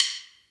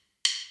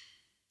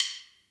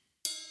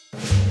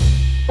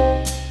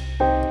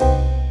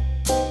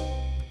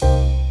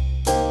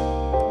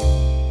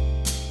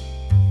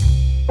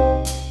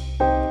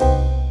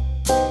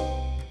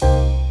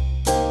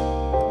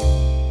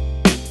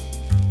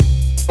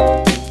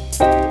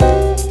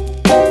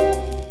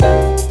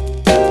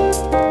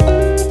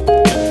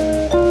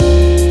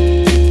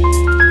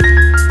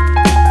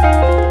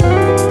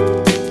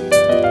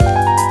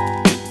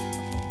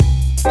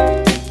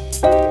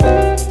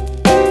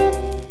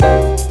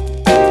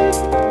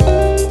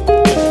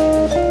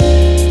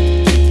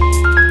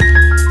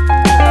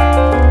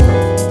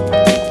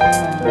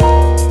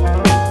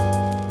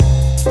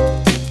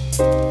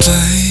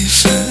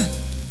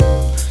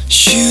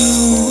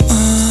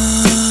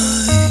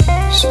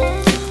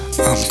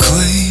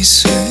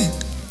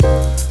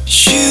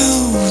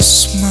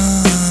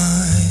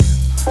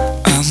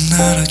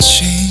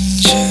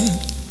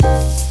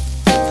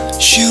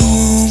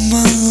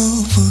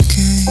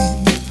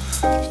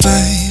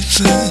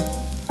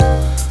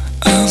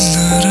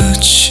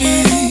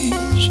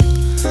change.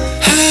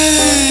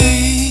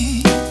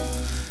 Hey,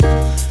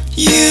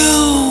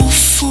 you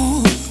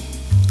fool,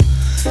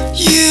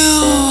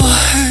 your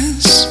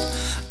hands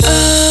up,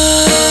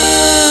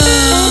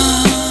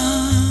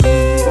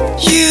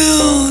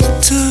 you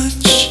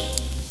touch,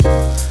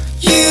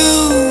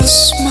 you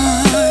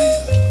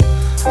smile.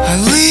 I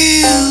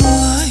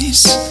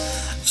realize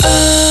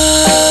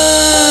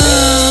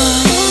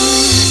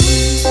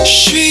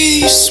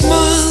she's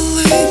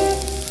smiling,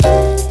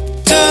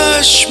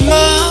 touch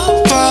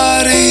my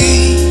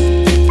body.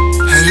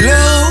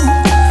 Hello,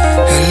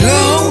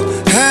 hello,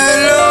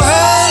 hello,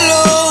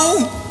 hello.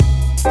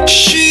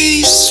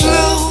 She's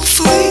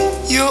lovely,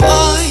 your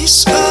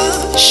eyes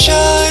are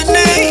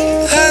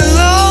shining.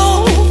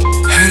 Hello,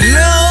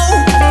 hello,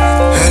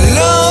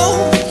 hello,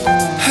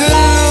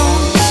 hello.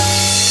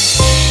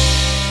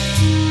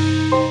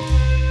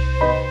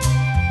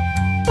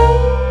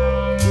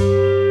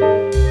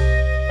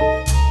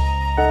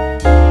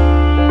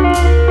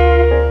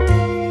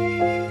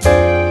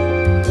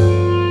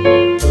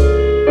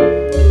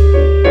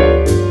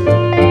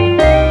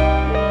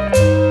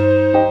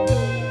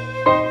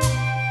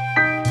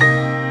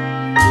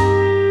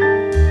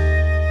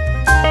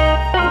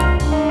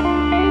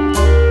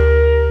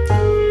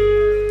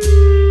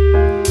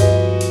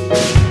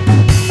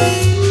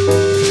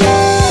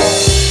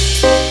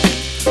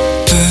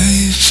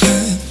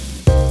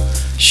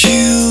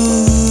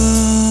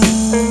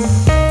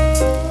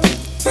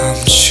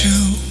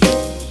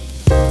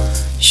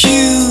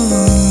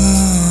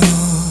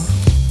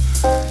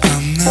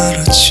 Not a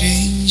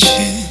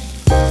changing,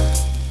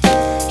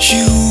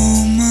 you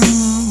are my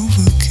love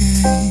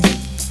again,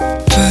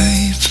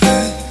 baby.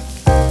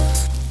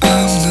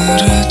 I'm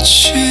not a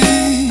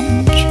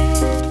change.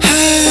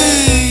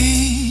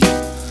 Hey,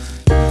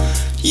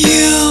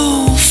 you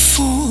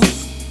fool,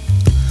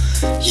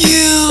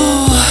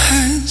 your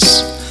hands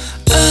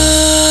up,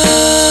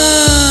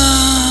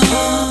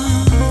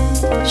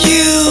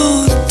 you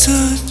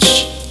touch,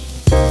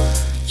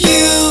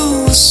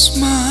 you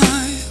smile.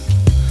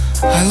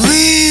 I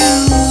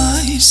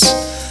realize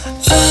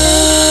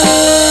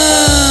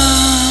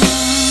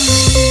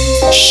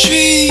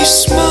she's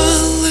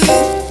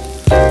smiling,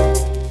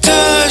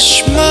 touch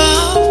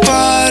my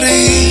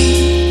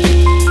body.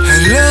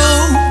 Hello,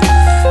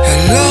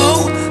 hello,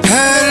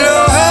 hello,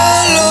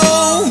 hello.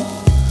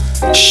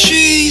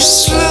 She's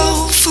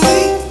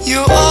lovely,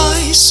 your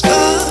eyes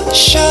are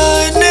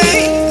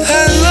shining.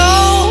 Hello,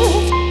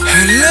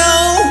 hello,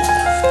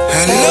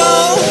 hello.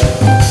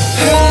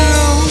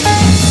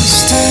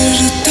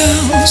 Stay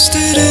down,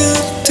 stay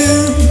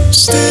down,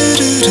 stay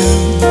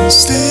down,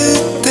 stay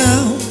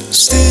down, stay down,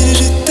 stay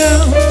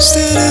down,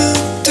 stay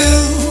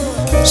down,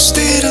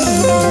 stay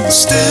down,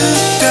 stay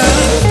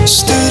down,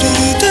 stay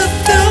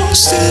down,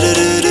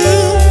 stay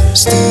down,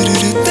 stay